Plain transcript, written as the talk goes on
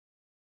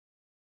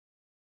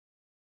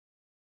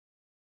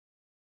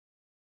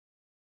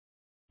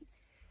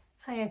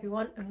Hi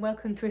everyone and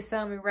welcome to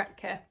Isamu Rat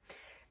Care.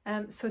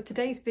 So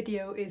today's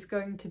video is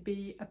going to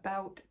be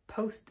about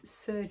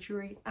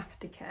post-surgery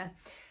aftercare,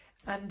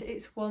 and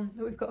it's one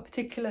that we've got a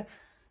particular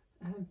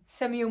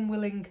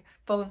semi-unwilling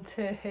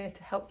volunteer here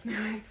to help me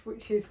with,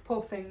 which is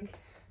poor Fing.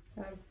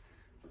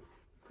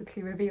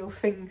 Quickly reveal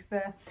Fing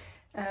there.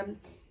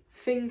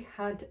 Fing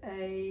had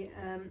a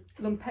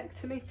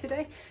lumpectomy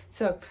today,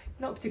 so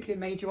not particularly a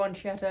major one.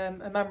 She had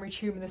a mammary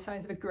tumour the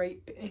size of a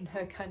grape in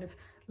her kind of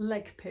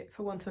leg pit,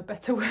 for want of a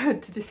better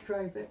word to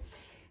describe it.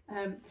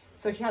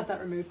 So she had that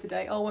removed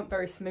today. All went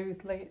very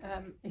smoothly.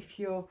 If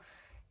you're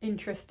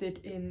interested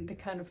in the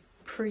kind of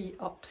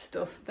pre-op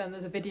stuff, then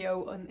there's a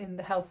video in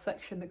the health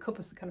section that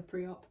covers the kind of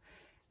pre-op.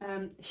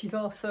 She's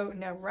also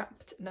now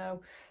wrapped.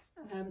 Now,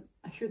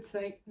 I should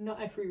say not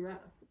every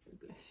rat,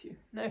 bless you,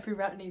 not every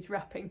rat needs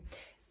wrapping,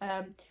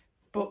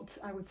 but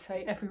I would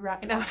say every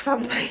rat in our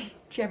family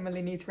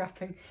generally needs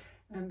wrapping,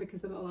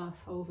 because they're little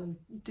assholes and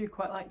do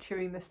quite like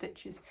chewing their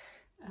stitches.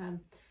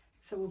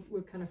 So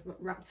we've kind of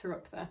wrapped her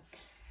up there.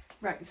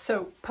 Right,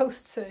 so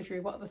post-surgery,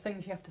 what are the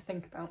things you have to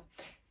think about?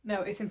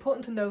 Now, it's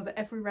important to know that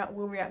every rat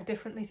will react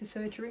differently to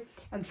surgery,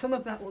 and some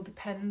of that will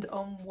depend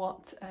on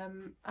what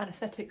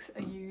anaesthetics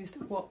are used,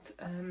 what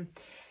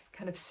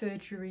kind of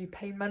surgery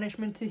pain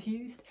management is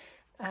used,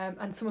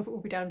 and some of it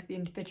will be down to the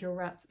individual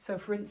rats. So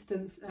for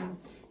instance,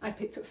 I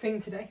picked up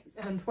Fing today,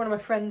 and one of my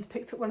friends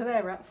picked up one of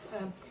their rats,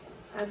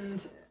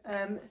 and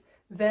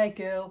their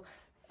girl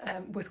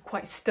was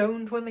quite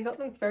stoned when they got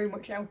them, very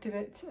much out of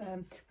it,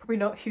 probably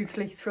not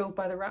hugely thrilled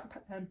by the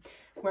wrap,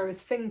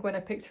 whereas Fing, when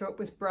I picked her up,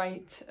 was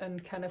bright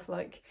and kind of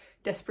like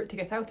desperate to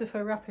get out of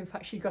her wrap. In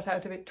fact, she got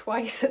out of it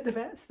twice at the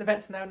vets. The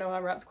vets now know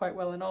our rats quite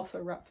well and also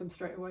wrap them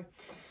straight away.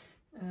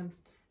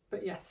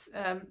 But yes,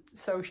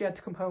 so she had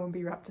to come home and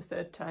be wrapped a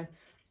third time.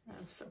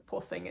 So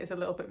poor thing is a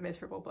little bit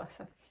miserable, bless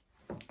her.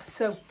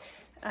 So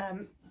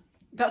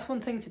that's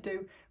one thing to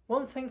do.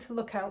 One thing to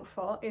look out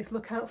for is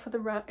look out for the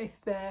rat if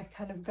they're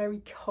kind of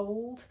very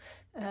cold,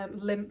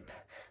 limp,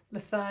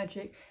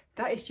 lethargic.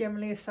 That is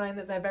generally a sign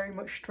that they're very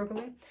much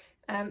struggling.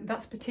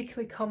 That's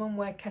particularly common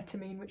where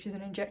ketamine, which is an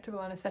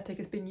injectable anaesthetic,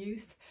 has been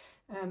used.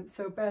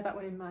 So bear that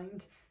one in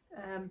mind.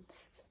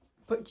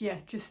 But yeah,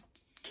 just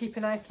keep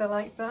an eye if they're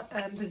like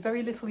that. There's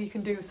very little you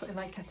can do with something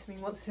like ketamine.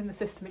 Once it's in the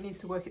system, it needs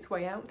to work its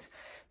way out.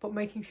 But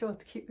making sure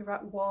to keep the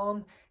rat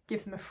warm,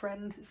 give them a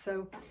friend.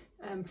 So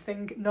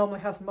Fing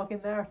normally has Mog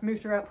in there. I've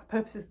moved her out for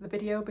purposes of the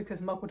video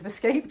because Mog would have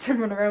escaped and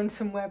run around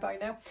somewhere by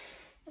now.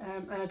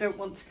 And I don't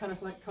want to kind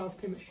of like cause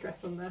too much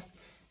stress on there.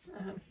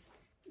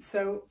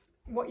 So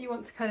what you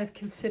want to kind of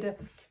consider,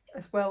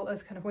 as well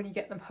as kind of when you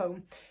get them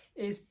home,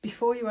 is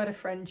before you add a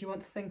friend, you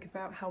want to think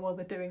about how well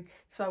they're doing.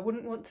 So I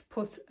wouldn't want to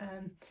put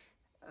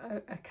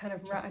a kind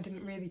of rat I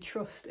didn't really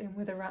trust in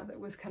with a rat that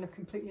was kind of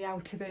completely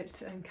out of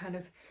it and kind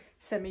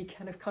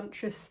of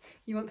conscious.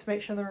 You want to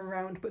make sure they're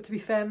around, but to be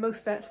fair,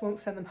 most vets won't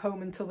send them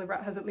home until the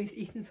rat has at least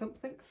eaten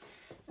something,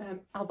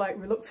 albeit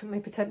reluctantly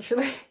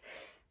potentially.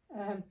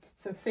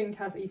 So Fing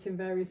has eaten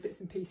various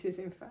bits and pieces.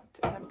 In fact,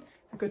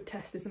 a good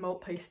test is the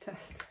malt paste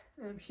test.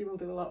 She will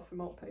do a lot for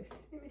malt paste.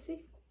 Let me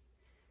see.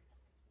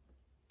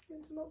 You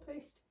want some malt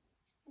paste?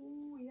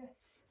 Oh yes.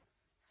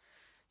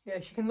 Yeah,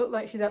 she can look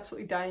like she's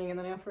absolutely dying, and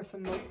then I offer her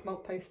some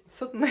malt paste.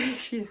 Suddenly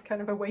she's kind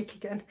of awake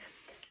again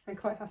and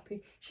quite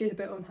happy. She's a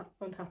bit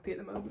unhappy at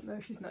the moment though.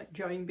 She's not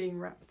enjoying being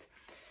wrapped.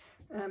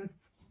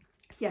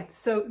 Yeah,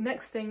 so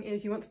next thing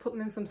is you want to put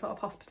them in some sort of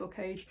hospital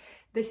cage.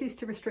 This is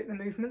to restrict the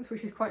movements,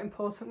 which is quite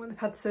important. When they've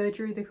had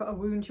surgery, they've got a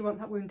wound, you want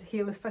that wound to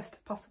heal as fast as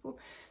possible.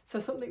 So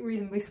something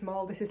reasonably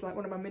small. This is like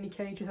one of my mini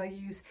cages I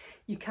use.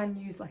 You can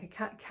use like a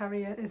cat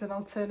carrier as an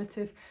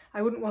alternative.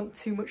 I wouldn't want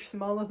too much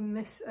smaller than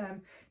this,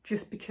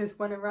 just because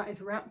when a rat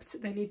is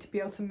wrapped, they need to be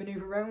able to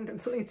manoeuvre around,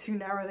 and something too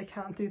narrow they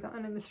can't do that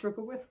and then they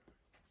struggle with.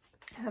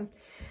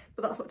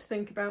 But that's what to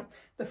think about.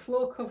 The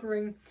floor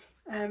covering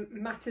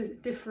matters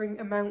differing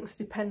amounts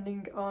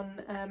depending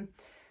on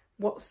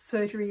what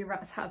surgery your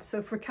rat's had.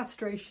 So for a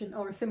castration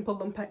or a simple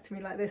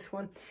lumpectomy like this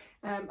one,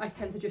 I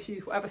tend to just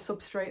use whatever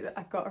substrate that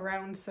I've got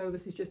around. So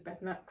this is just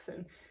bed mats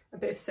and a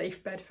bit of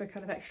safe bed for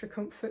kind of extra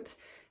comfort.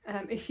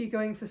 If you're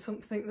going for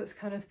something that's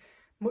kind of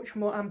much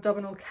more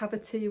abdominal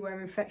cavity where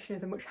infection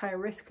is a much higher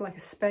risk, like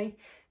a spay,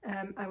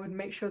 I would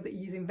make sure that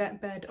you're using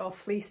vet bed or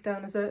fleece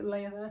down as a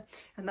layer there,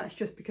 and that's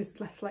just because it's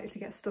less likely to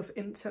get stuff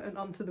into and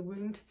onto the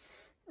wound.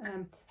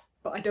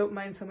 But I don't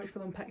mind so much for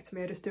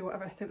lumpectomy. I just do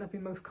whatever I think they'll be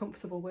most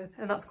comfortable with,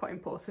 and that's quite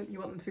important. You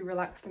want them to be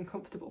relaxed and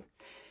comfortable.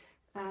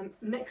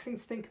 Next thing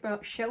to think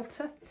about,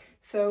 shelter.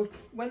 So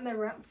when they're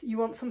wrapped, you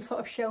want some sort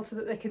of shelter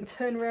that they can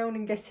turn around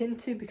and get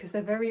into, because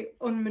they're very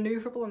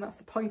unmanoeuvrable, and that's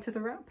the point of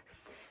the wrap.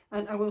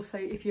 And I will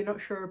say, if you're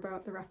not sure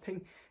about the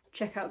wrapping,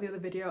 check out the other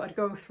video. I'd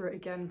go through it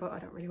again, but I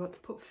don't really want to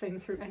put Fing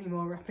through any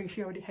more wrapping.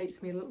 She already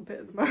hates me a little bit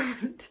at the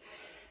moment.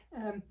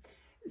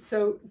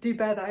 So do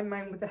bear that in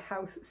mind with the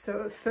house.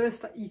 So at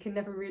first you can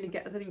never really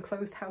get as an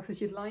enclosed house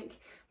as you'd like,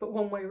 but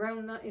one way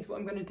around that is what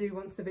I'm going to do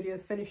once the video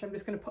is finished. I'm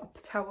just going to put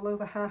a towel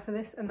over half of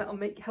this, and that'll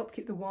help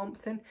keep the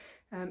warmth in.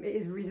 It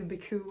is reasonably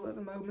cool at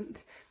the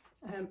moment.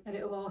 and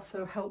it'll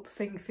also help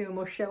Fing feel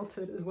more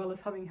sheltered, as well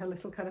as having her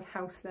little kind of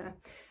house there.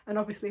 And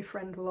obviously a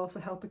friend will also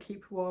help her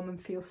keep warm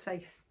and feel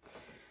safe.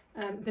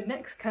 The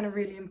next kind of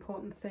really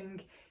important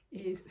thing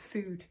is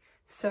food.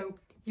 So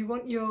you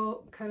want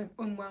your kind of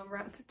unwell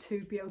rat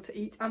to be able to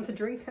eat and to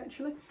drink,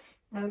 actually.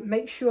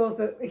 Make sure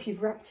that if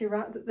you've wrapped your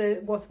rat that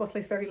the water bottle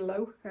is very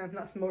low,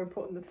 that's more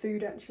important than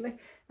food actually,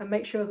 and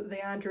make sure that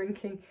they are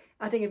drinking.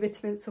 Adding a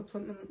vitamin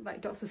supplement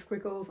like Dr.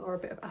 Squiggles or a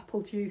bit of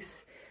apple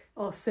juice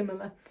or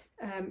similar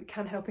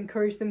can help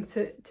encourage them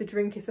to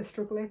drink if they're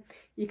struggling.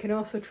 You can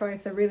also try,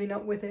 if they're really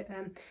not with it,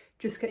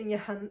 just getting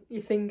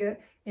your finger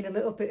in a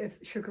little bit of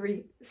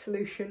sugary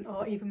solution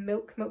or even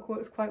milk. Milk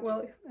works quite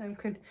well,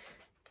 can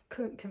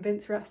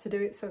convince rats to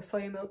do it, so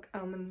soya milk,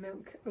 almond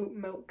milk, oat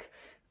milk,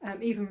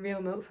 even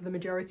real milk for the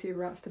majority of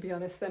rats, to be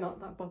honest. They're not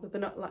that bothered,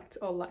 they're not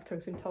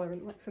lactose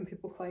intolerant like some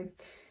people claim.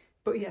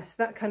 But yes,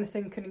 that kind of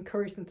thing can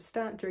encourage them to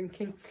start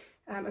drinking.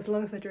 As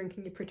long as they're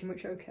drinking, you're pretty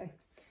much okay.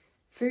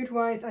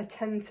 Food-wise, I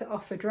tend to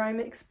offer dry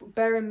mix, but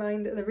bear in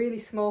mind that the really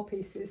small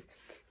pieces,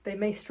 they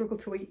may struggle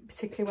to eat,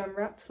 particularly when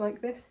wrapped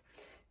like this.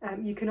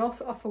 You can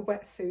also offer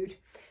wet food.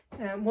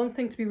 One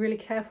thing to be really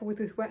careful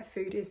with wet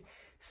food is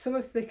some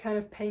of the kind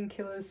of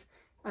painkillers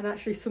and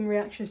actually some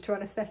reactions to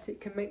anaesthetic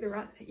can make the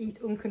rat eat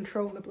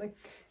uncontrollably,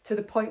 to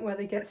the point where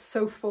they get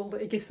so full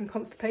that it gives them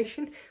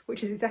constipation,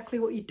 which is exactly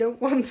what you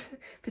don't want,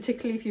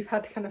 particularly if you've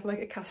had kind of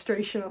like a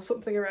castration or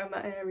something around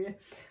that area,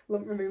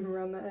 lump removal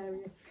around that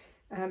area.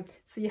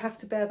 So you have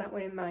to bear that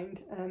one in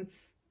mind,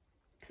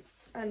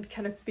 and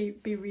kind of be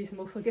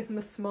reasonable. So give them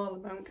a small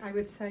amount, I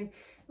would say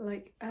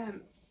like a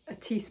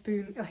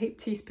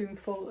heaped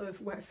teaspoonful of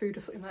wet food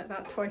or something like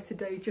that twice a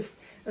day, just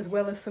as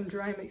well as some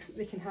dry mix that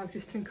they can have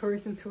just to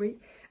encourage them to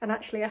eat. And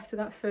actually after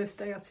that first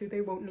day or two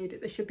they won't need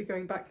it, they should be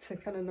going back to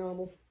kind of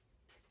normal.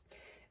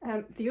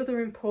 The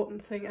other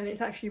important thing, and it's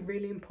actually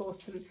really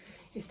important,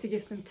 is to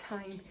give them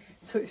time.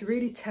 So it's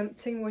really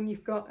tempting when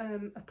you've got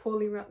a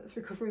poorly rat that's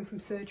recovering from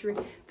surgery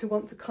to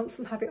want to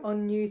constantly have it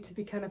on you, to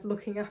be kind of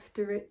looking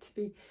after it, to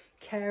be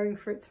caring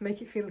for it, to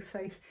make it feel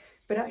safe.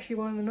 But actually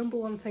one of the number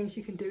one things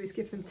you can do is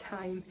give them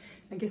time,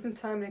 and give them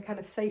time in a kind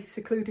of safe,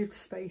 secluded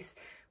space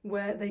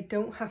where they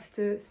don't have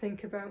to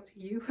think about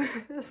you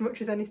as much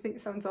as anything.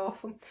 It sounds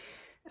awful.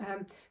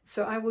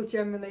 So I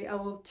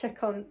will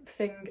check on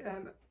Fing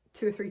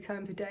 2 or 3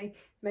 times a day,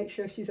 make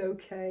sure she's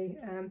okay,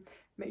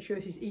 make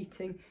sure she's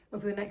eating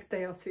over the next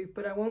day or two,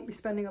 but I won't be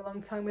spending a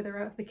long time with her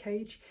out of the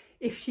cage.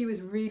 If she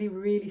was really,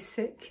 really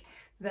sick,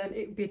 then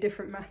it'd be a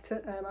different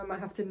matter. I might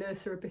have to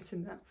nurse her a bit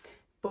in that.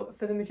 But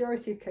for the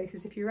majority of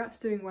cases, if your rat's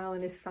doing well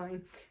and is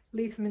fine,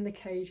 leave them in the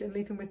cage and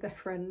leave them with their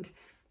friend,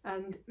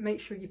 and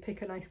make sure you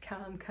pick a nice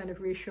calm kind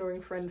of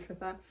reassuring friend for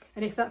that.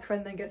 And if that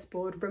friend then gets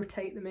bored,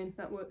 rotate them in,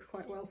 that works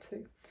quite well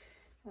too.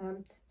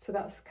 So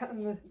that's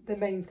kind of the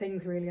main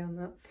things really on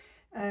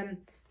that.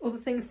 Other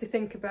things to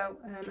think about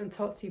and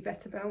talk to your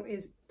vet about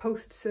is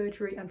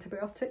post-surgery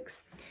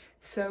antibiotics.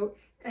 So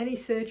any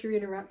surgery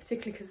in a rat,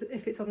 particularly because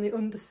if it's on the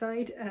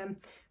underside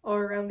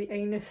or around the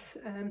anus,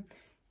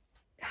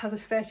 has a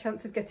fair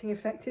chance of getting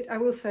infected. I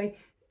will say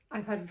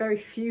I've had very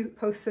few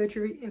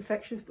post-surgery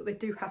infections, but they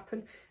do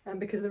happen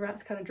because the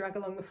rats kind of drag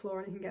along the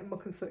floor and you can get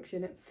muck and such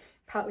in it.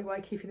 Partly why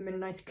keeping them in a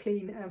nice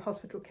clean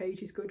hospital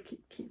cage is good.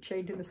 Keep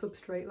changing the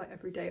substrate like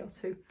every day or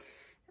two.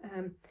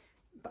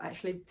 But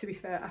actually, to be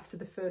fair, after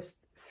the first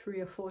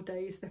 3 or 4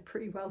 days, they're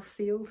pretty well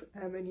sealed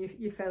and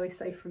you're fairly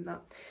safe from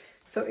that.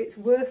 So it's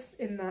worth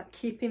in that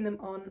keeping them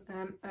on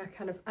a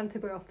kind of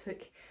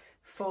antibiotic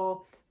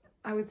for,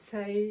 I would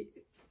say,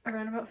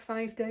 around about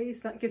 5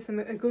 days. That gives them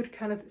a good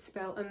kind of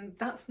spell, and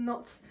that's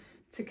not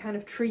to kind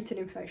of treat an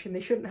infection.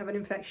 They shouldn't have an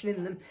infection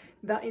in them.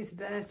 That is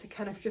there to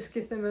kind of just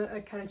give them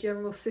a kind of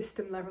general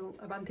system level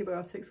of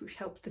antibiotics, which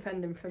helps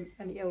defend them from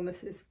any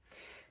illnesses.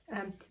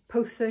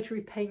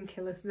 Post-surgery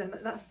painkillers, then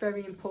that's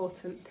very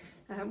important.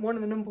 One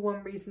of the number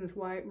one reasons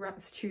why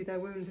rats chew their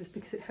wounds is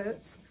because it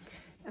hurts.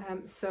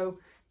 So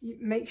you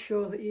make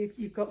sure that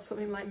you've got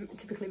something like,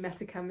 typically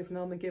Metacam is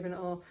normally given,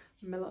 or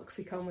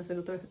Meloxicam was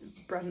another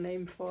brand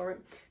name for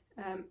it.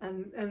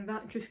 And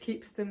that just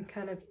keeps them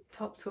kind of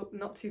topped up,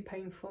 not too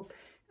painful.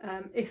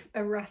 If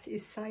a rat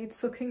is side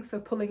sucking, so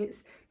pulling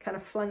its kind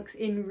of flanks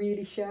in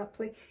really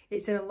sharply,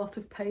 it's in a lot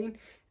of pain,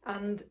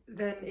 and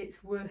then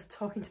it's worth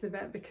talking to the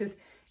vet, because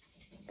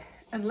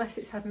unless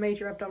it's had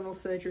major abdominal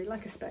surgery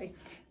like a spay,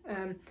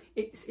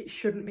 it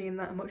shouldn't be in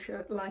that much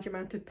a large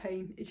amount of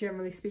pain,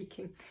 generally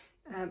speaking,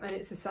 and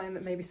it's a sign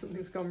that maybe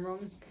something's gone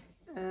wrong.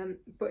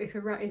 But if a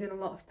rat is in a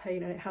lot of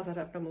pain and it has had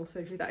abdominal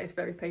surgery, that is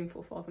very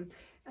painful for them.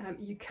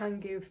 You can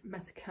give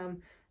Metacam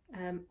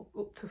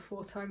up to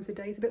 4 times a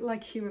day. It's a bit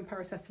like human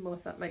paracetamol,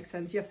 if that makes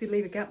sense. You have to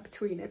leave a gap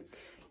between it,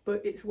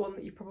 but it's one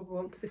that you probably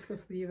want to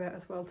discuss with your vet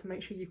as well, to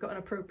make sure you've got an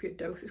appropriate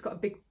dose. It's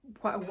got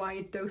quite a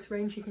wide dose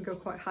range. You can go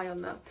quite high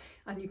on that,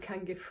 and you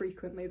can give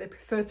frequently. They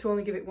prefer to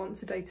only give it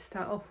once a day to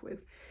start off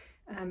with.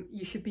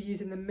 You should be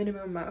using the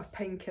minimum amount of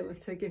painkiller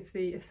to give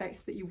the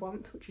effect that you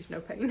want, which is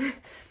no pain.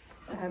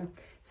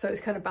 So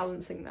it's kind of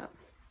balancing that.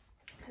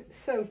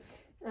 So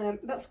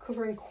that's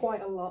covering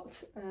quite a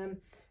lot.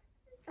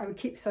 I would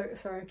keep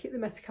the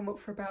Metacam up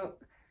for about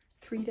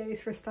 3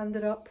 days for a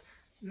standard op,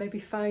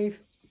 maybe 5+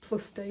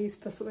 days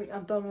for something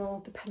abdominal,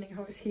 depending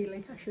how it's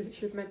healing. I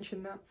should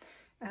mention that.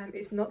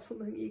 It's not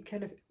something that you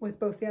kind of, with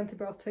both the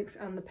antibiotics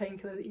and the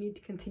painkiller, that you need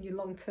to continue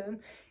long term.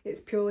 It's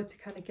purely to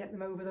kind of get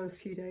them over those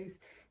few days.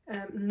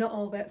 Not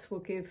all vets will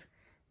give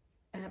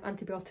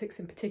antibiotics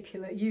in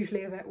particular.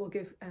 Usually a vet will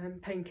give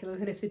painkillers,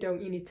 and if they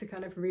don't, you need to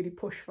kind of really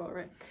push for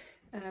it,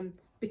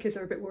 because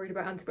they're a bit worried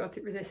about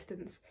antibiotic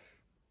resistance.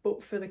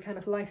 But for the kind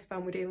of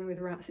lifespan we're dealing with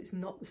rats, it's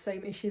not the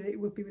same issue that it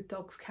would be with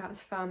dogs, cats,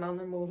 farm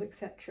animals,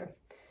 etc.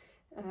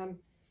 So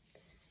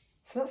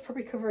that's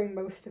probably covering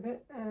most of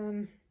it.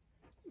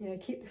 Yeah,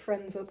 keep the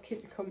friends up,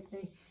 keep the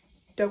company,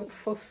 don't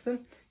fuss them.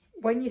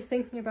 When you're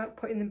thinking about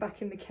putting them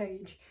back in the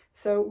cage,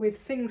 so with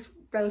things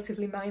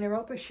relatively minor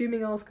up,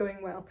 assuming all's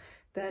going well,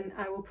 then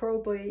I will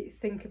probably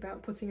think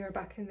about putting her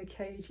back in the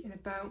cage in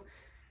about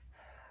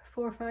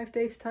 4 or 5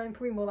 days time,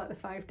 probably more like the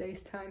 5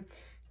 days time.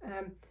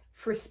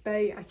 For a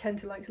spay, I tend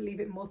to like to leave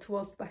it more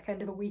towards the back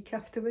end of a week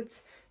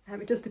afterwards.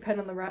 It does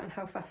depend on the rat and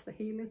how fast they're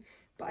healing,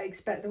 but I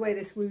expect the way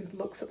this wound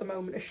looks at the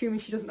moment, assuming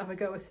she doesn't have a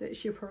go at it,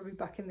 she'll probably be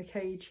back in the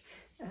cage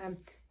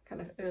kind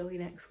of early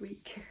next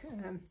week.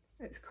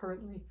 It's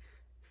currently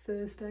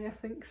Thursday, I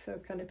think, so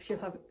kind of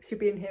she'll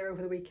be in here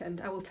over the weekend.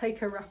 I will take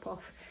her wrap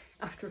off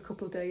after a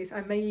couple of days.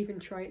 I may even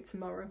try it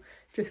tomorrow,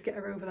 just get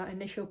her over that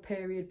initial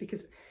period,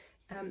 because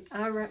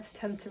our rats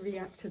tend to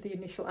react to the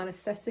initial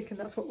anaesthetic, and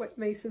that's what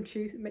makes them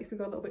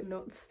go a little bit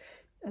nuts,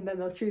 and then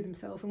they'll chew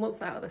themselves, and once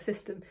they're out of the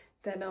system,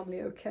 they're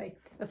normally okay,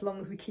 as long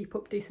as we keep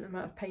up decent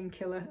amount of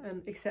painkiller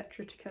and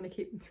etc. to kind of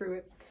keep them through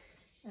it.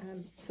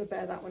 So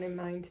bear that one in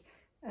mind.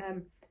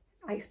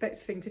 I expect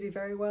Fing to do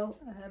very well,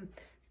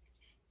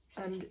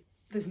 and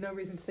there's no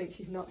reason to think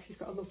she's not. She's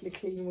got a lovely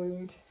clean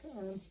wound,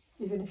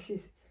 even if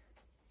she's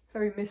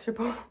very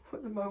miserable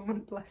at the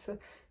moment, bless her,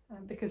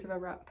 because of her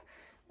wrap.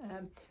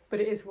 But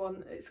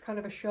it's kind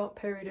of a short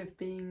period of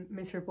being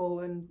miserable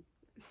and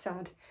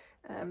sad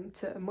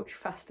to a much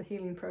faster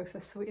healing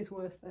process, so it is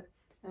worth it.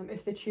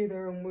 If they chew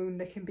their own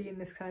wound, they can be in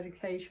this kind of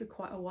cage for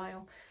quite a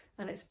while,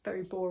 and it's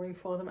very boring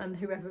for them, and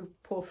whoever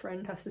poor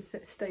friend has to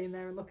stay in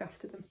there and look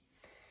after them.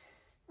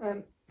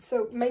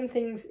 So main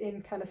things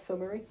in kind of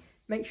summary: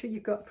 make sure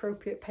you've got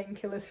appropriate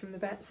painkillers from the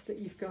vets, that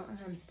you've got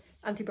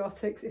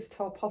antibiotics if at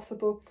all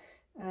possible.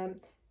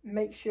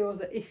 Make sure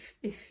that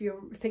if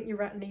you think your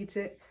rat needs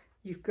it,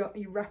 you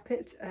wrap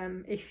it.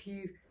 If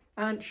you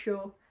aren't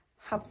sure,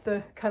 have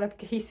the kind of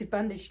cohesive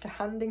bandage to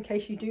hand in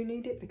case you do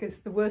need it, because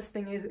the worst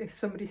thing is if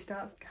somebody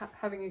starts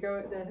having a go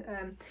at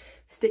the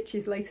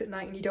stitches late at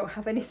night and you don't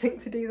have anything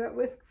to do that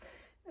with.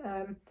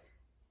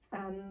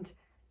 And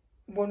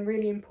one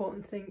really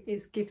important thing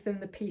is give them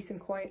the peace and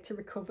quiet to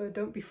recover.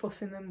 Don't be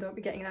fussing them, don't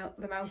be getting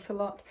them out a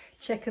lot,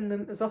 checking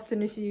them as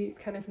often as you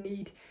kind of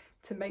need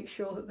to make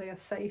sure that they are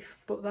safe,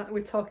 but that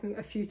we're talking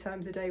a few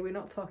times a day. We're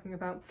not talking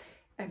about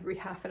every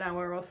half an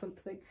hour or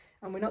something,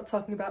 and we're not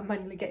talking about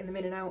manually getting them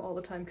in and out all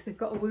the time, because they've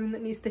got a wound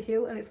that needs to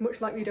heal, and it's much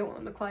like we don't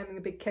want them climbing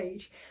a big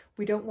cage.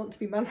 We don't want to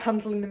be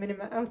manhandling them in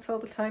and out all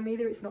the time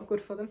either. It's not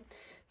good for them.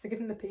 So give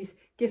them the peace,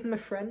 give them a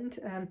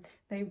friend.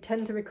 They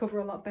tend to recover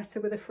a lot better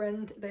with a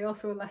friend. They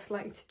also are less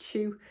likely to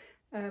chew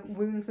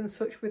wounds and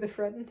such with a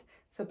friend,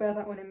 so bear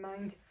that one in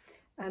mind.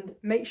 And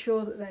make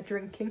sure that they're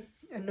drinking,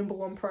 a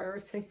 #1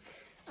 priority,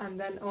 and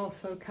then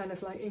also kind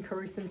of like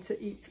encourage them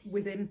to eat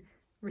within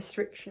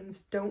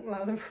restrictions. Don't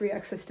allow them free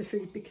access to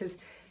food, because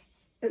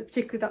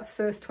particularly that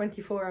first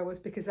 24 hours,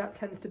 because that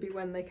tends to be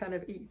when they kind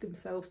of eat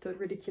themselves to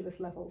ridiculous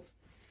levels.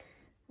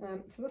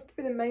 So that's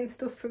probably the main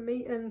stuff from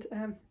me, and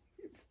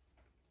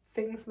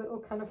Fing's little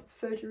kind of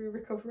surgery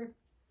recovery.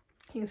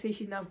 You can see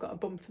she's now got a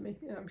bum to me.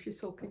 She's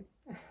sulking.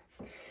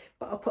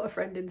 But I'll put a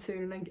friend in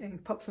soon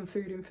and pop some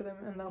food in for them,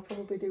 and they'll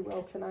probably do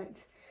well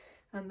tonight.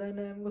 And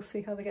then we'll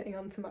see how they're getting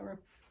on tomorrow.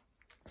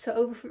 So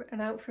over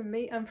and out from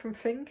me and from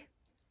Fing.